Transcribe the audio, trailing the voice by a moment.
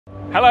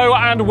Hello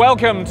and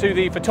welcome to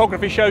the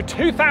Photography Show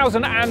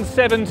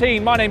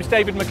 2017. My name's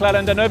David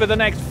McClelland, and over the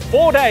next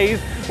 4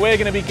 days we're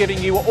going to be giving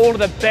you all of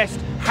the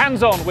best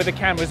hands-on with the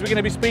cameras. We're going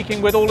to be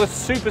speaking with all the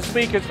super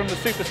speakers from the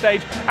Super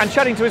Stage and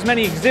chatting to as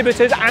many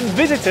exhibitors and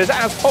visitors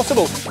as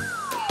possible.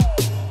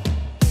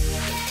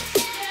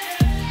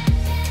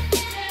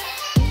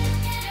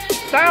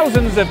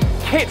 Thousands of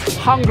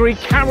kit-hungry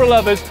camera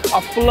lovers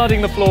are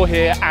flooding the floor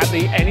here at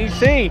the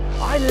NEC.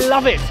 I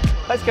love it.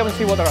 Let's go and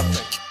see what they're up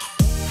to.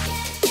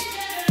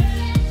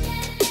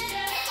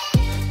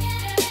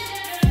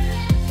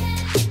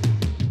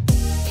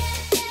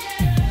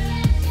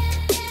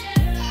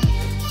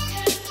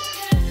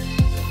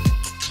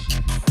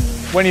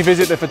 When you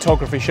visit the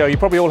photography show, you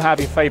probably all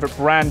have your favourite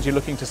brands you're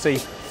looking to see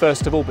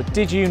first of all, but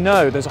did you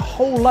know there's a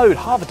whole load,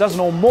 half a dozen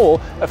or more,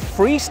 of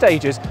free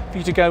stages for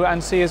you to go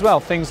and see as well?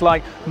 Things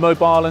like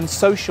mobile and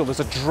social, there's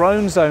a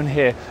drone zone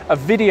here, a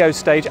video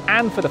stage,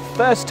 and for the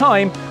first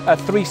time, a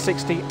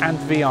 360 and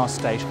VR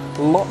stage.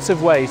 Lots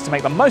of ways to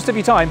make the most of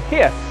your time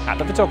here at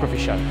the photography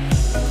show.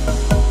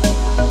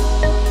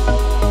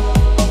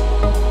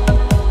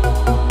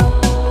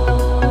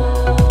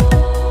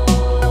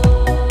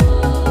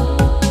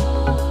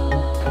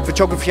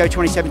 Photography Show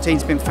 2017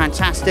 has been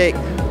fantastic,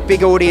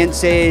 big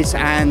audiences,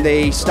 and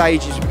the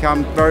stage has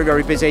become very,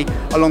 very busy,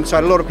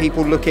 alongside a lot of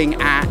people looking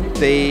at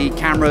the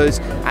cameras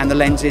and the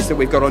lenses that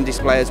we've got on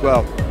display as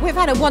well. We've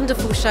had a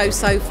wonderful show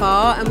so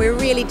far and we're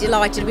really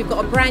delighted. We've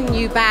got a brand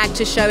new bag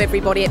to show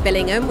everybody at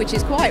Billingham, which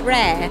is quite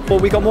rare. Well,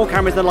 we've got more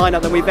cameras in the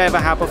lineup than we've ever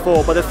had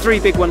before, but the three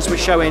big ones we're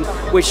showing,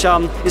 which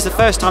is the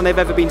first time they've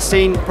ever been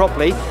seen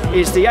properly,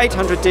 is the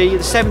 800D,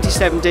 the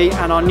 77D,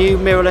 and our new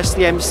mirrorless,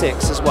 the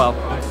M6 as well.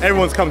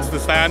 Everyone's come to the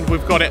stand,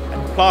 we've got it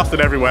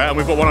plastered everywhere, and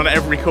we've got one on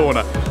every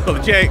corner. We've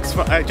got the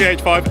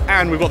GH5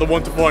 and we've got the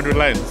 1:400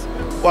 lens.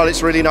 Well,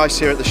 it's really nice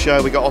here at the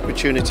show. We got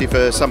opportunity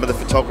for some of the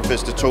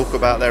photographers to talk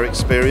about their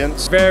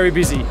experience. Very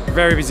busy,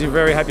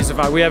 very happy so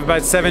far. We have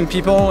about 7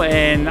 people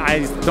and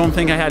I don't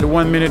think I had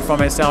 1 minute for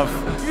myself.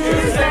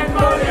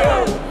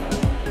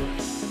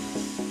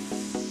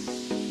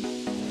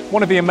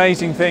 One of the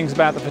amazing things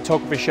about the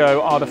photography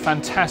show are the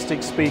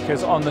fantastic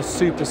speakers on the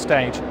Super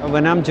Stage.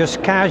 When I'm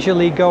just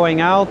casually going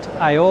out,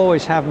 I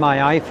always have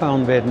my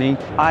iPhone with me.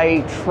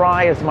 I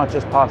try as much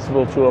as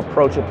possible to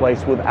approach a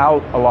place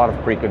without a lot of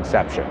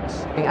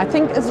preconceptions. I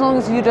think as long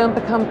as you don't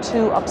become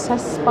too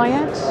obsessed by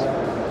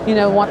it, you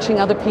know, watching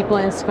other people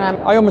on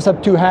Instagram. I almost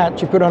have 2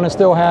 hats. You put on a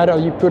still hat or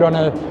you put on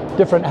a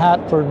different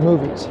hat for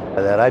movies.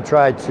 And I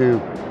try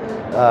to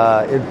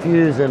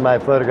infuse in my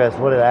photographs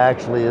what it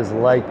actually is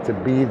like to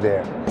be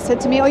there. They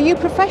said to me, "Are you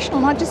professional?"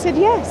 And I just said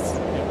yes.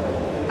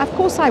 Of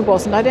course I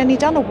wasn't. I'd only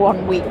done a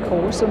 1-week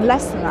course, or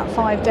less than that,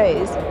 5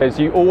 days. Because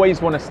you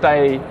always want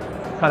to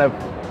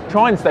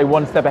try and stay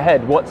one step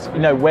ahead.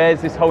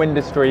 Where's this whole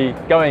industry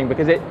going?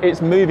 Because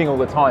it's moving all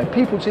the time.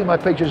 People see my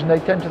pictures and they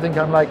tend to think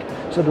I'm like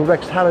sort of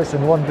Rex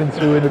Harrison wandering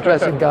through in a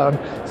dressing gown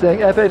saying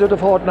F8 of the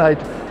fortnight,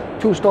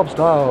 2 stops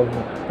down,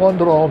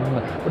 wander on.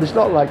 But it's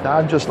not like that.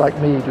 I'm just like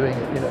me doing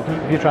it, you know.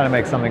 If you're trying to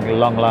make something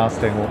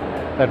long-lasting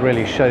that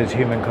really shows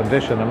human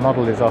condition, a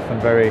model is often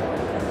very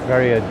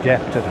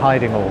adept at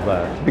hiding all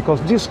that.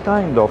 Because this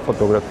kind of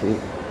photography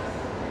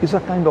is a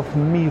kind of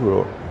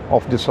mirror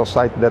of the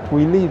society that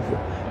we live,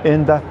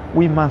 and that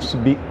we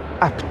must be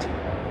apt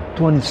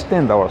to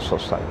understand our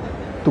society,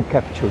 to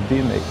capture the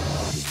image.